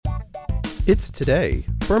It's today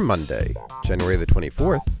for Monday, January the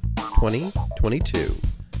 24th, 2022.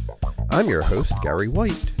 I'm your host, Gary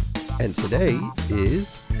White, and today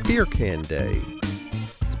is Beer Can Day.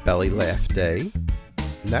 It's Belly Laugh Day,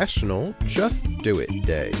 National Just Do It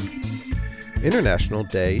Day, International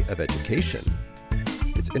Day of Education.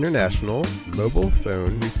 It's International Mobile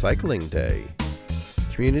Phone Recycling Day,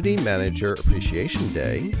 Community Manager Appreciation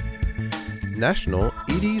Day, National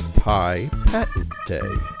Edie's Pie Patent Day.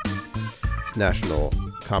 It's National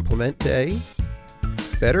Compliment Day,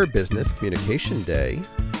 Better Business Communication Day,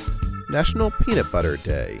 National Peanut Butter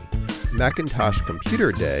Day, Macintosh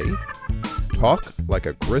Computer Day, Talk Like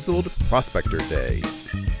a Grizzled Prospector Day,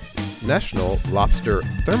 National Lobster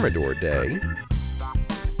Thermidor Day,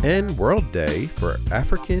 and World Day for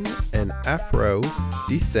African and Afro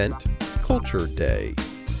Descent Culture Day.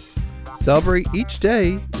 Celebrate each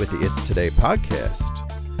day with the It's Today podcast.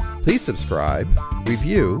 Please subscribe,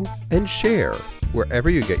 review, and share wherever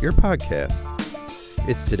you get your podcasts.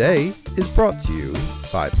 It's Today is brought to you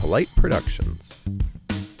by Polite Productions.